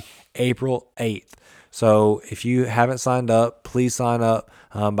be April 8th. So if you haven't signed up, please sign up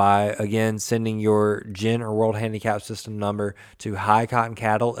by, again, sending your GHIN or World Handicap System number to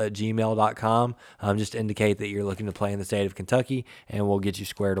highcottoncattle@gmail.com. Just to indicate that you're looking to play in the state of Kentucky, and we'll get you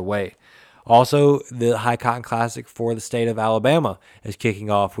squared away. Also, the High Cotton Classic for the state of Alabama is kicking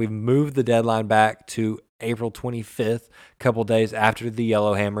off. We've moved the deadline back to April 25th, a couple days after the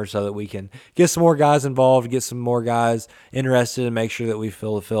Yellowhammer, so that we can get some more guys involved, get some more guys interested, and make sure that we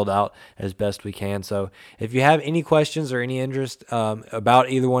fill the field out as best we can. So if you have any questions or any interest about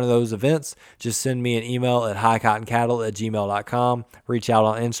either one of those events, just send me an email at highcottoncattle@gmail.com. Reach out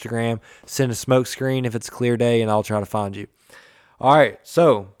on Instagram, send a smoke screen if it's a clear day, and I'll try to find you. All right,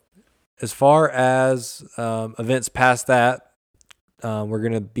 so as far as events past that, we're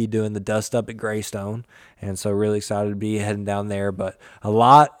going to be doing the Dust Up at Greystone, and so really excited to be heading down there. But a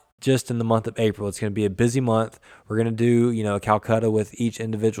lot just in the month of April. It's going to be a busy month. We're going to do, Calcutta with each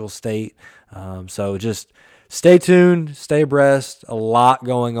individual state. So just stay tuned, stay abreast. A lot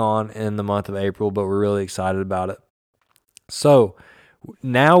going on in the month of April, but we're really excited about it. So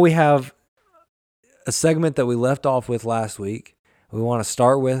now we have a segment that we left off with last week. We want to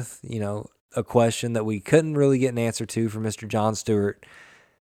start with, a question that we couldn't really get an answer to from Mr. John Stewart.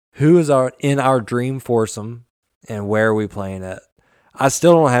 Who is in our dream foursome, and where are we playing at? I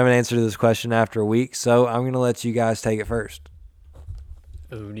still don't have an answer to this question after a week, so I'm going to let you guys take it first.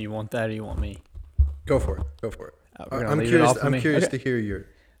 Oh, do you want that or do you want me? Go for it. I'm curious. To hear your.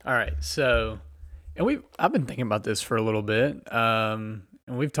 All right. So, I've been thinking about this for a little bit, and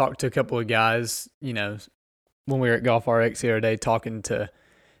we've talked to a couple of guys. When we were at Golf RX the other day, talking to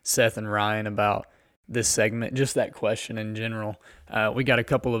Seth and Ryan about this segment, just that question in general. We got a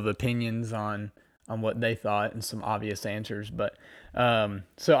couple of opinions on what they thought and some obvious answers. But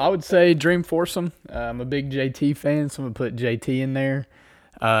so I would say Dream Foursome. I'm a big JT fan, so I'm going to put JT in there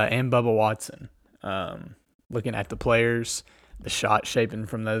and Bubba Watson. Looking at the players, the shot shaping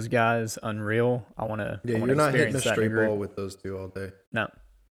from those guys, unreal. I want to you're not hitting a straight ball with those two all day. No.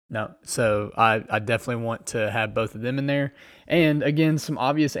 So I definitely want to have both of them in there. And, again, some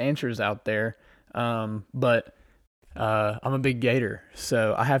obvious answers out there. But I'm a big Gator,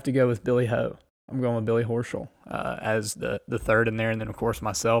 so I have to go with Billy Ho. I'm going with Billy Horschel as the third in there, and then, of course,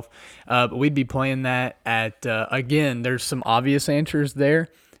 myself. But we'd be playing that at, again, there's some obvious answers there.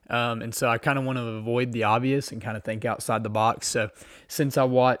 And so I kind of want to avoid the obvious and kind of think outside the box. So since I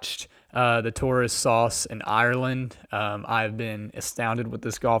watched the Taurus Sauce in Ireland, I've been astounded with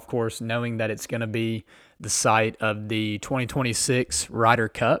this golf course, knowing that it's going to be the site of the 2026 Ryder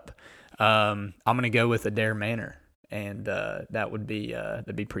Cup. I'm going to go with Adair Manor, and that would be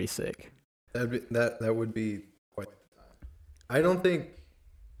that'd be pretty sick. That would be quite the time. I don't think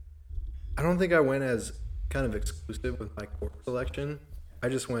I went as kind of exclusive with my course selection. I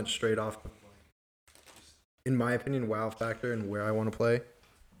just went straight off, in my opinion, wow factor and where I want to play.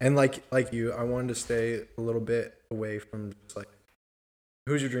 And like you, I wanted to stay a little bit away from just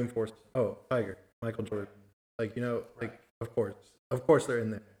who's your dream force? Oh, Tiger, Michael Jordan. Of course they're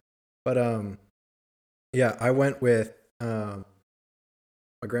in there. But yeah, I went with my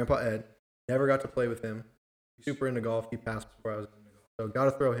grandpa Ed. Never got to play with him. Super into golf. He passed before I was into golf, so got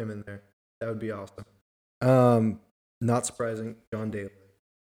to throw him in there. That would be awesome. Not surprising, John Daly.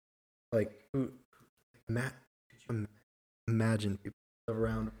 Imagine people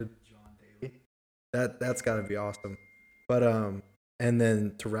around with John Daly. That's got to be awesome. But and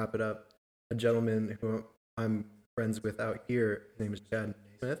then to wrap it up, a gentleman who I'm friends with out here, his name is Chad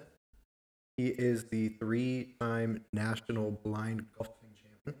Smith. He is the 3-time national blind golf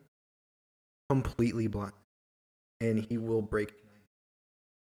champion, completely blind, and he will break.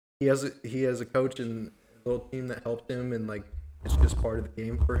 He has a coach and a little team that helped him, and it's just part of the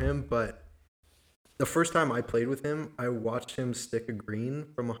game for him. But the first time I played with him, I watched him stick a green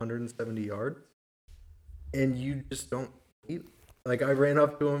from 170 yards, and you just don't. Like, I ran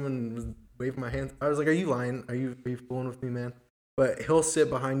up to him and was waving my hands. I was like, "Are you lying? Are you fooling with me, man?" But he'll sit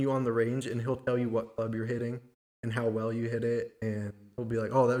behind you on the range and he'll tell you what club you're hitting and how well you hit it, and he'll be like,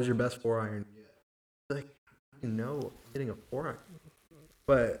 "Oh, that was your best 4-iron." Like, I'm hitting a 4-iron.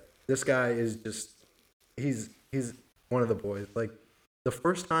 But this guy is just he's one of the boys. Like, the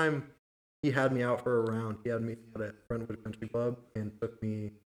first time he had me out for a round, he had me out at Brentwood Country Club and took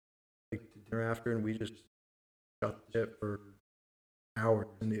me like to dinner after, and we just shot the shit for hours,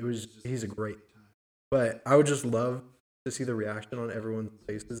 and he's a great time. But I would just love to see the reaction on everyone's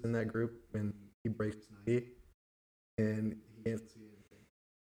faces in that group when he breaks the knee and he can't see anything.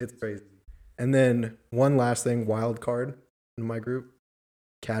 It's crazy. And then one last thing, wild card in my group,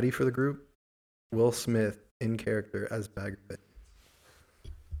 caddy for the group, Will Smith in character as Bagger Pitt.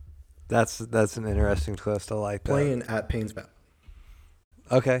 That's an interesting twist. I like that. Playing at Paynes Valley.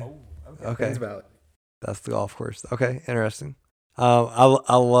 Okay. Paynes Valley. That's the golf course. Okay, interesting.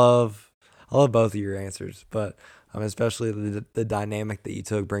 I love both of your answers, but especially the dynamic that you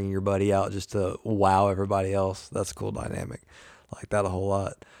took, bringing your buddy out just to wow everybody else. That's a cool dynamic. I like that a whole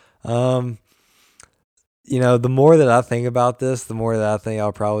lot. The more that I think about this, the more that I think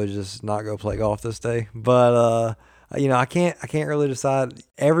I'll probably just not go play golf this day. But I can't really decide.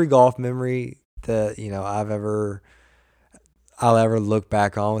 Every golf memory that I'll ever look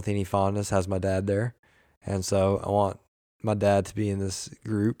back on with any fondness has my dad there, and so I want my dad to be in this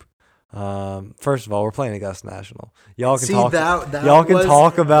group. First of all, we're playing Augusta National. Y'all can talk about.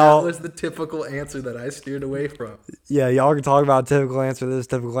 That was the typical answer that I steered away from. Yeah, y'all can talk about typical answer this,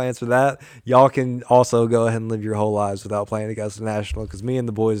 typical answer that. Y'all can also go ahead and live your whole lives without playing Augusta National, because me and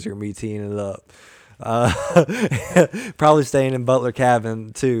the boys are gonna be teeing it up. Probably staying in Butler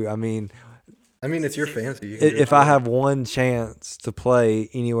Cabin too. I mean, it's your fancy. If I have one chance to play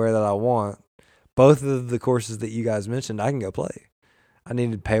anywhere that I want, both of the courses that you guys mentioned, I can go play. I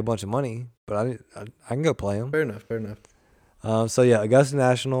need to pay a bunch of money, but I can go play them. Fair enough. So yeah, Augusta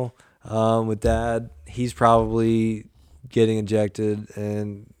National with Dad. He's probably getting ejected,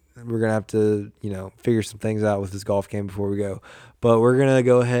 and we're gonna have to figure some things out with this golf game before we go. But we're gonna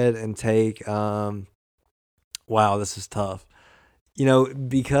go ahead and take. Wow, this is tough.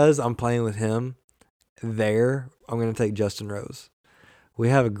 Because I'm playing with him there, I'm gonna take Justin Rose. We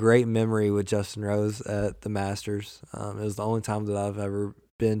have a great memory with Justin Rose at the Masters. It was the only time that I've ever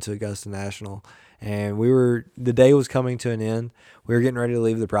been to Augusta National. And the day was coming to an end. We were getting ready to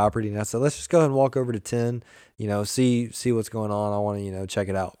leave the property. And I said, let's just go ahead and walk over to 10, see what's going on. I want to, check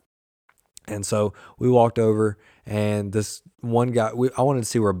it out. And so we walked over, and this one guy, I wanted to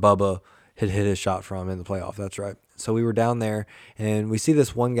see where Bubba had hit his shot from in the playoff. That's right. So we were down there, and we see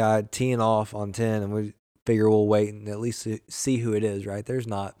this one guy teeing off on 10, and we figure we'll wait and at least see who it is, right? There's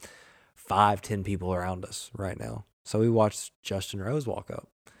not 5-10 people around us right now. So we watched Justin Rose walk up.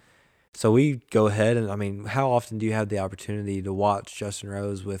 So we go ahead, and how often do you have the opportunity to watch Justin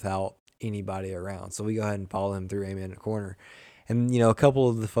Rose without anybody around? So we go ahead and follow him through Amen Corner. And, a couple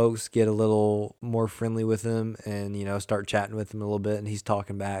of the folks get a little more friendly with him and, start chatting with him a little bit, and he's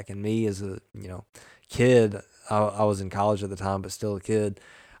talking back. And me as a, kid, I was in college at the time, but still a kid,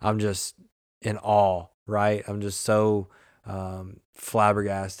 I'm just in awe, right? I'm just so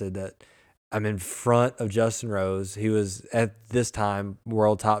flabbergasted that I'm in front of Justin Rose. He was, at this time,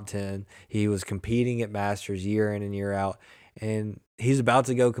 world top 10. He was competing at Masters year in and year out. And he's about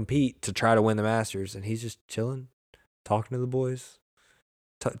to go compete to try to win the Masters. And he's just chilling, talking to the boys,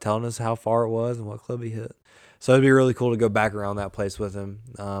 telling us how far it was and what club he hit. So it'd be really cool to go back around that place with him,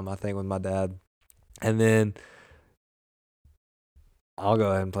 I think, with my dad. And then I'll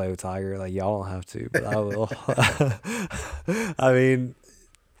go ahead and play with Tiger. Like, y'all don't have to, but I will.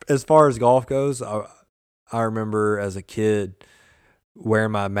 As far as golf goes, I remember as a kid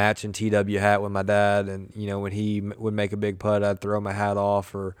wearing my matching TW hat with my dad, and when he would make a big putt, I'd throw my hat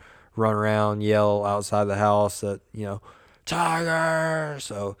off or run around, yell outside the house at Tiger.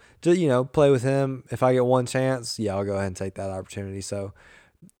 So just play with him. If I get one chance, I'll go ahead and take that opportunity. So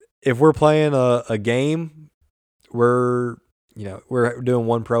if we're playing a game, we're doing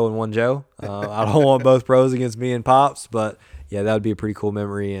one pro and one Joe. I don't want both pros against me and Pops, but yeah, that would be a pretty cool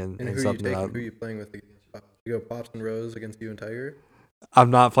memory and something that who are you playing with against Pops? You go Pops and Rose against you and Tiger?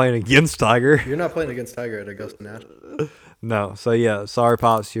 I'm not playing against Tiger. You're not playing against Tiger at Augusta National. No. So yeah, sorry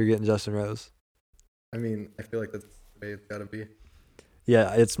Pops, you're getting Justin Rose. I feel like that's the way it's got to be.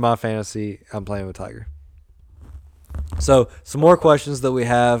 Yeah, it's my fantasy. I'm playing with Tiger. So some more questions that we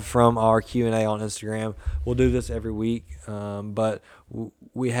have from our Q&A on Instagram. We'll do this every week, but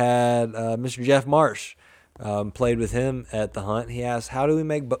we had Mr. Jeff Marsh, played with him at the Hunt. He asked, how do we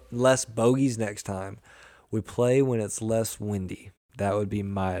make less bogeys next time? We play when it's less windy. That would be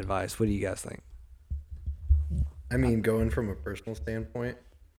my advice. What do you guys think? I mean, going from a personal standpoint,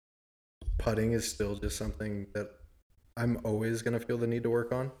 putting is still just something that I'm always going to feel the need to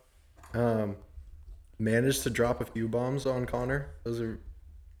work on. Managed to drop a few bombs on Connor.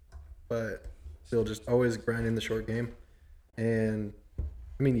 But still just always grinding the short game. And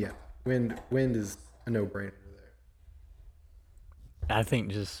I mean, yeah, wind is a no-brainer there. I think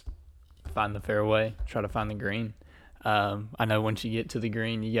just find the fairway, try to find the green. I know once you get to the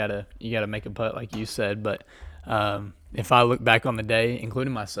green, you gotta make a putt like you said. But if I look back on the day,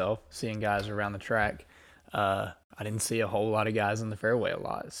 including myself, seeing guys around the track, I didn't see a whole lot of guys in the fairway a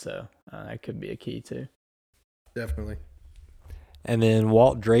lot. So that could be a key too. Definitely. And then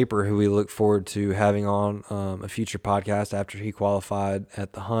Walt Draper, who we look forward to having on a future podcast after he qualified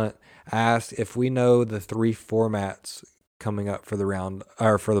at the Hunt, asked if we know the 3 formats coming up for the round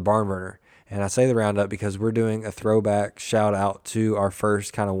or for the barn burner. And I say the roundup because we're doing a throwback shout out to our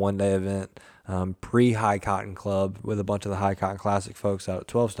first kind of one-day event pre-High Cotton Club with a bunch of the High Cotton Classic folks out at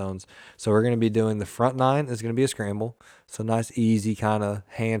 12 Stones. So we're going to be doing the front 9 is going to be a scramble. So nice, easy kind of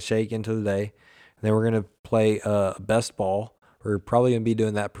handshake into the day. And then we're going to play best ball. We're probably going to be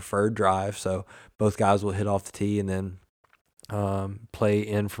doing that preferred drive. So both guys will hit off the tee and then play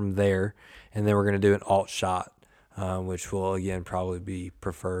in from there. And then we're going to do an alt shot, which will, again, probably be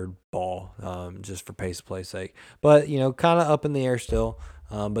preferred ball just for pace of play sake. But, kind of up in the air still.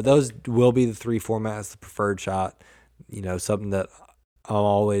 But those will be the 3 formats, the preferred shot, something that I'm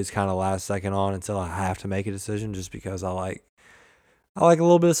always kind of last second on until I have to make a decision just because I like a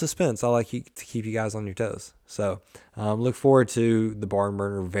little bit of suspense. I like to keep you guys on your toes. So look forward to the barn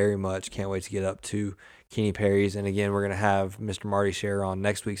burner very much. Can't wait to get up to Kenny Perry's. And again, we're going to have Mr. Marty Share on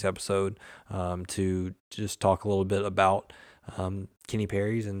next week's episode to just talk a little bit about Kenny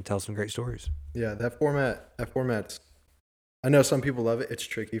Perry's and tell some great stories. Yeah, that format's, I know some people love it. It's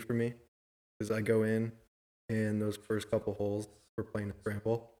tricky for me because I go in and those first couple holes we're playing a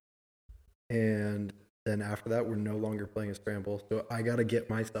scramble. And then after that, we're no longer playing a scramble. So I got to get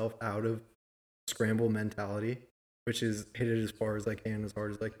myself out of scramble mentality, which is hit it as far as I can, as hard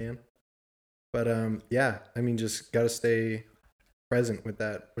as I can. But yeah, I mean, just got to stay present with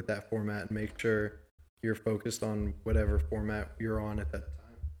that format and make sure you're focused on whatever format you're on at that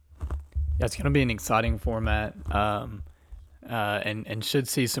time. Yeah, it's going to be an exciting format. And should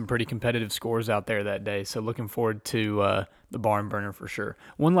see some pretty competitive scores out there that day. So looking forward to the barn burner for sure.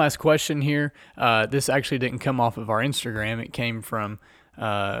 One last question here. This actually didn't come off of our Instagram. It came from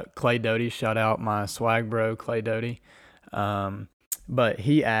Clay Doty. Shout out my swag bro, Clay Doty. But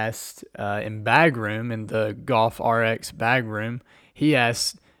he asked in the Golf RX bag room, he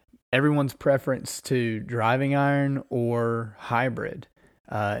asked everyone's preference to driving iron or hybrid.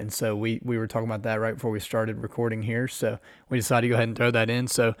 And so we were talking about that right before we started recording here. So we decided to go ahead and throw that in.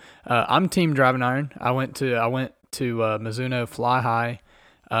 So I'm team driving iron. I went to Mizuno Fly High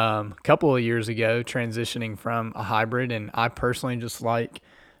a couple of years ago, transitioning from a hybrid. And I personally just like,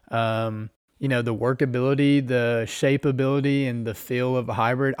 the workability, the shapeability, and the feel of a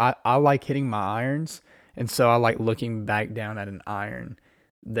hybrid. I like hitting my irons. And so I like looking back down at an iron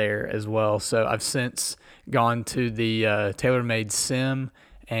there as well. So I've since gone to the TaylorMade Sim,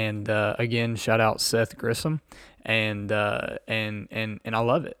 and again, shout out Seth Grissom, and I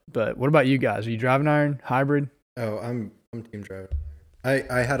love it. But what about you guys? Are you driving iron, hybrid? Oh, I'm team driving iron.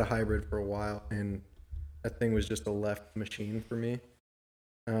 I had a hybrid for a while, and that thing was just a left machine for me.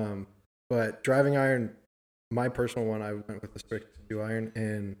 But driving iron, my personal one, I went with the strict 2 iron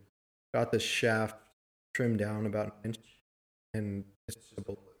and got the shaft trimmed down about an inch, and it's just a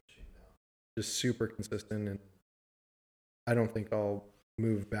bullet machine now. Just super consistent, and I don't think I'll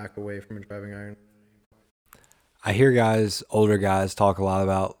move back away from a driving iron. I hear older guys talk a lot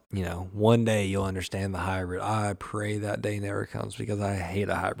about, one day you'll understand the hybrid. I pray that day never comes because I hate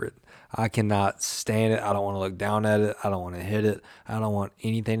a hybrid. I cannot stand it. I don't want to look down at it. I don't want to hit it. I don't want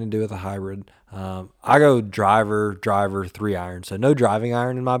anything to do with a hybrid. I go driver, 3 iron. So no driving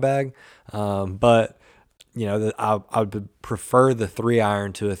iron in my bag. But I would prefer the 3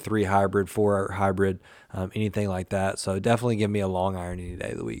 iron to a 3 hybrid, 4 hybrid, anything like that. So definitely give me a long iron any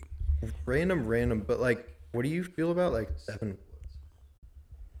day of the week. Random, but what do you feel about 7 woods?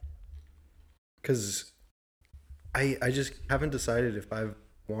 Because I just haven't decided if I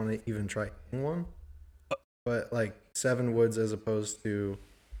want to even try one. But 7 woods as opposed to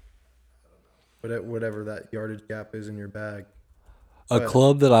whatever that yardage gap is in your bag. A But-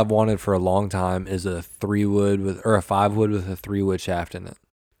 club that I've wanted for a long time is a 3-wood or a 5-wood with a 3-wood shaft in it.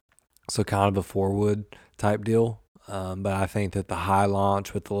 So kind of a 4-wood type deal. But I think that the high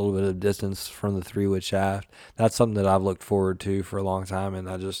launch with a little bit of distance from the 3-wood shaft, that's something that I've looked forward to for a long time, and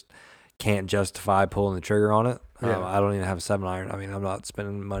I just can't justify pulling the trigger on it. Yeah. I don't even have a 7-iron. I mean, I'm not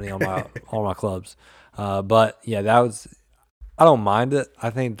spending money on my on my clubs. But yeah, I don't mind it.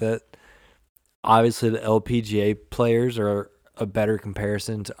 I think that obviously the LPGA players are a better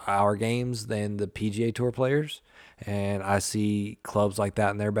comparison to our games than the PGA Tour players, and I see clubs like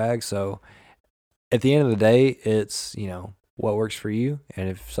that in their bag. So at the end of the day, it's, what works for you, and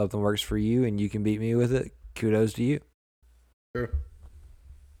if something works for you and you can beat me with it, kudos to you. True.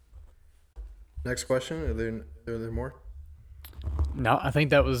 Next question. Are there more? No, I think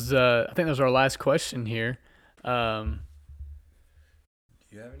that was our last question here. Do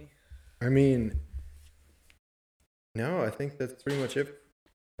you have any? I mean, no, I think that's pretty much it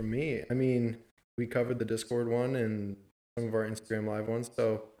for me. I mean, we covered the Discord one and some of our Instagram Live ones.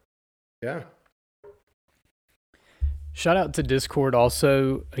 So, yeah. Shout out to Discord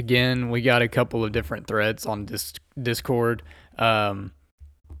also. Again, we got a couple of different threads on Discord.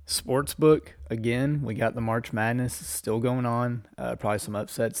 Sportsbook, again, we got the March Madness still going on. Probably some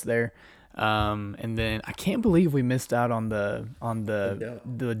upsets there. And then I can't believe we missed out on the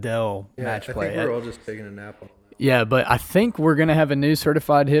Dell Yeah, match I play. think we're all just taking a nap on that. Yeah, but I think we're going to have a new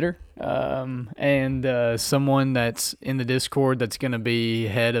certified hitter and someone that's in the Discord that's going to be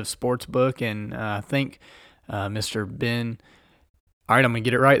head of Sportsbook. And I think Mr. Ben, all right, I'm going to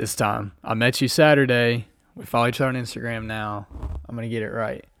get it right this time. I met you Saturday. We follow each other on Instagram now. I'm going to get it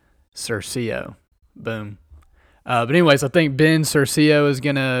right. Cercio. Boom. But anyways, I think Ben Cercio is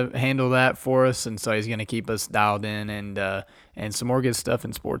going to handle that for us, and so he's going to keep us dialed in and some more good stuff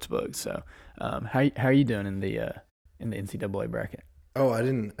in Sportsbook. So how are you doing in the NCAA bracket? Oh, I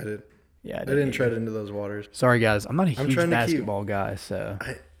didn't. Yeah, I didn't tread into those waters. Sorry, guys. I'm not a I'm huge trying to basketball guy, so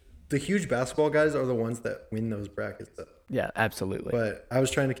The huge basketball guys are the ones that win those brackets, though. yeah, absolutely. But I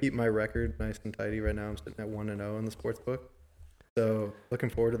was trying to keep my record nice and tidy. Right now, I'm sitting at 1-0 in the sports book. So looking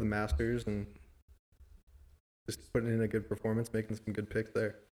forward to the Masters and just putting in a good performance, making some good picks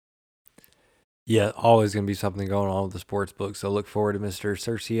there. Yeah, always going to be something going on with the sports book. So look forward to Mr.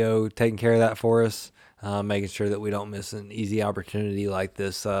 Cercio taking care of that for us, making sure that we don't miss an easy opportunity like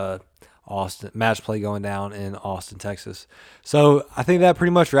this Austin match play going down in Austin, Texas. So I think that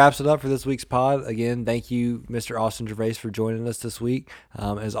pretty much wraps it up for this week's pod. Again, thank you, Mr. Austin Gervais, for joining us this week.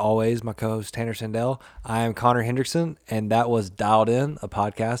 As always, my co-host Tanner Sandell. I am Connor Hendrickson, and that was Dialed In, a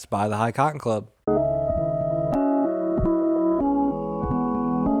podcast by the High Cotton Club.